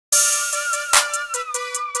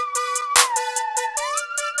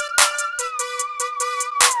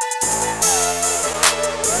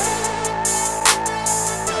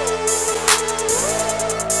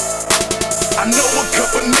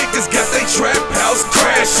trap house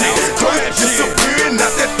crashing. Clothes disappearing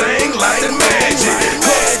out that thing like magic.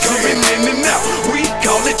 Cars coming in and out, we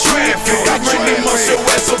call it traffic. I bring them on your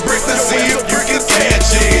ass so break to see if you can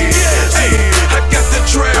catch it. Hey, I got the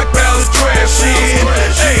trap house crashing.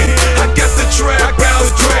 Hey, I got the trap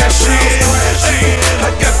house crashing. Hey, I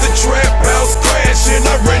got the trap house crashing.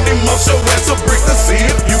 I ran them off your ass so break to see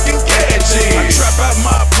if you can catch it. I trap out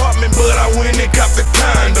my apartment, but I went and cop the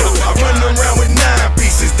condo. I run around with 9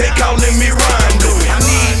 pieces, they calling me Rondo. I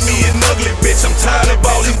need me an ugly bitch, I'm tired of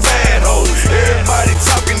all these bad hoes. Everybody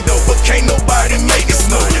talking though, but can't nobody make it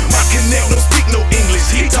snow. My connect don't speak no English,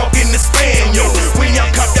 he talking in Spaniel. When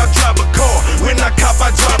y'all cop, y'all drive a car. When I cop,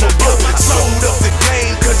 I drive a boat. I sold up the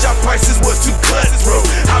game, cause y'all prices was too cutthroat.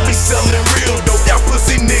 I be selling real dope, y'all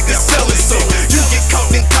pussy niggas selling so. You get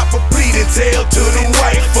caught and cop a plea and tell to the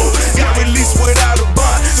white folk. Got released without a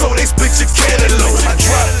bond, so they split your cantaloupe. I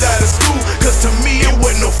dropped out of school, cause to me it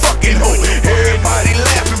wasn't no fucking hope. Everybody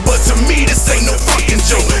laughing, but to me this ain't no fucking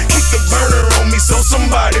joke. Keep the burner on me, so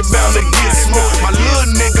somebody bound to get smoked. My little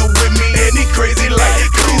nigga with me, and he crazy like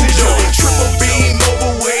Cujo. Triple beam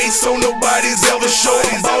overweight, so nobody's ever show.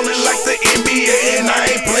 I'm ballin' like the NBA, and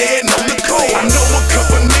I ain't playing on the court. I know a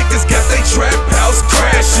couple niggas got they trap house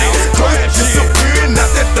crashing. Clothes disappearing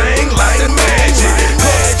out that thing like magic.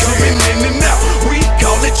 Cars coming in and out, we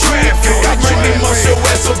call it traffic. I bring them off your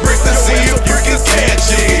ass so break to see if you can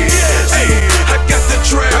catch it. Hey, I got the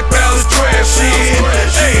trap house crashing.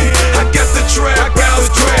 Hey, I got the trap house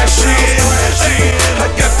crashing. Hey, I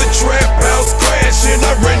got the trap house crashing.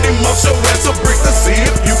 I ran them off your ass so break to see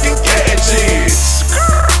if you can catch it.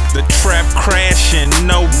 The trap crashing,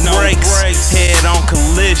 no brakes, head on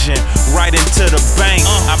collision, right into the bank.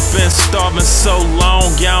 I've been starving so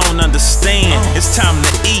long, y'all don't understand. It's time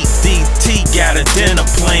to eat, DT got a dinner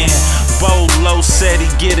plan. Bolo said he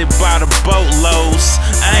get it by the boatloads.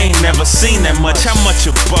 I ain't never seen that much, how much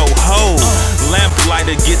a boat hold?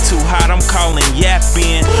 Lamplighter get too hot, I'm calling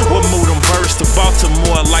yapping. What moved them birds to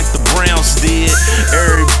Baltimore like the Browns did?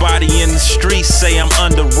 Everybody in the streets say I'm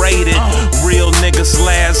underrated. Real niggas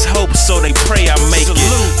last hope, so they pray I make it.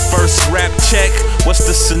 First rap check, what's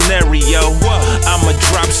the scenario? I'ma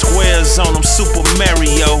drop squares on them Super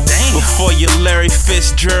Mario. Before your Larry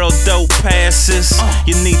Fitzgerald dope passes,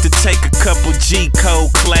 you need to take a couple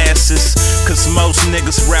G-code classes. Cause most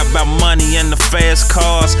niggas rap about money and the fast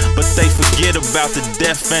cars, but they forget about the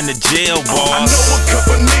death and the jail bars. I know a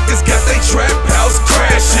couple niggas got they trap house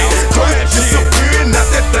crashing. Clothes disappearing out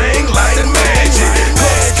that thing like magic.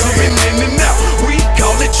 Cars coming in and out, we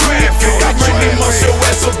call it traffic. I bring them off your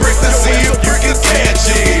ass so break to see if you can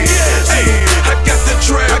catch it. Hey, I got the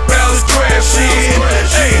trap house crashing.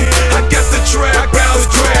 Hey, I got the trap house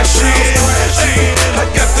crashing. Hey, I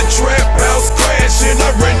got the trap house crashing.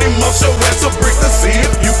 I ran them off your ass so break to see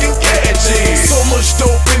if you can catch it. So much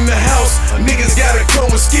dope in the house, niggas gotta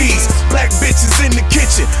come with skis. Black bitches in the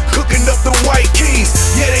kitchen, cooking up the white keys.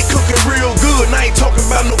 Yeah, they cooking real good, and I ain't talking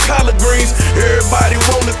about no collard greens. Everybody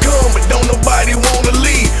wanna come, but don't nobody wanna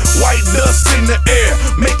leave. White dust in the air,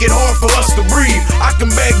 make it hard for us to breathe. I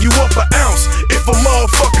can bag you up an ounce if a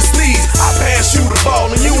motherfucker sneeze. I pass you the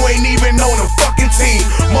ball and you ain't even on a fucking team.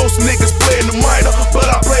 Most niggas play in the minor, but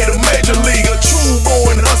I play the major league. A true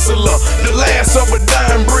born hustler, the last of a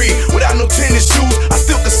dying breed. Without no tennis shoes, I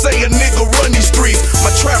still can say a nigga run these streets.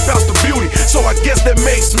 My trap house the beauty, so I guess that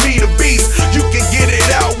makes me the beast. You can get it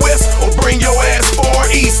out west or bring your ass far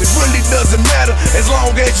east. It really doesn't matter as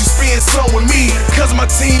long as you spend some with me. Cause my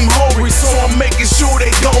team hungry, so I'm making sure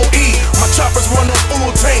they gon' eat. My choppers run on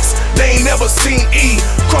full tanks, they ain't never seen E.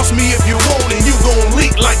 Cross me if you want it, you gon'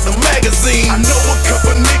 leak like the magazine. I know a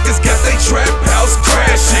couple niggas got they trap house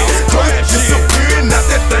crashing. Clothes disappearing out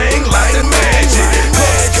that thing like magic.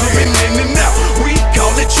 Cars coming in and out, we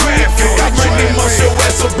call it traffic. I bring them off your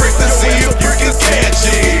ass so break to see if you can catch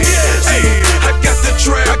it. Hey, I got the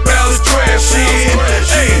trap house crashing.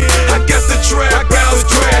 Hey, I got the trap house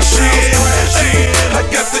crashing. Hey, I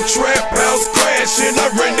got the trap house crashing. I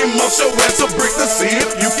ran them off your ass so break to see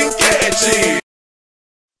if you can catch it.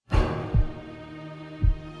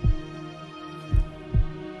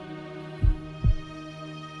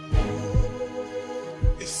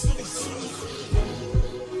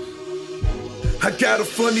 I got a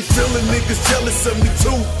funny feeling niggas jealous of me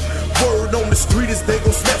too. Word on the street is they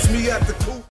gon' snatch me at the coop.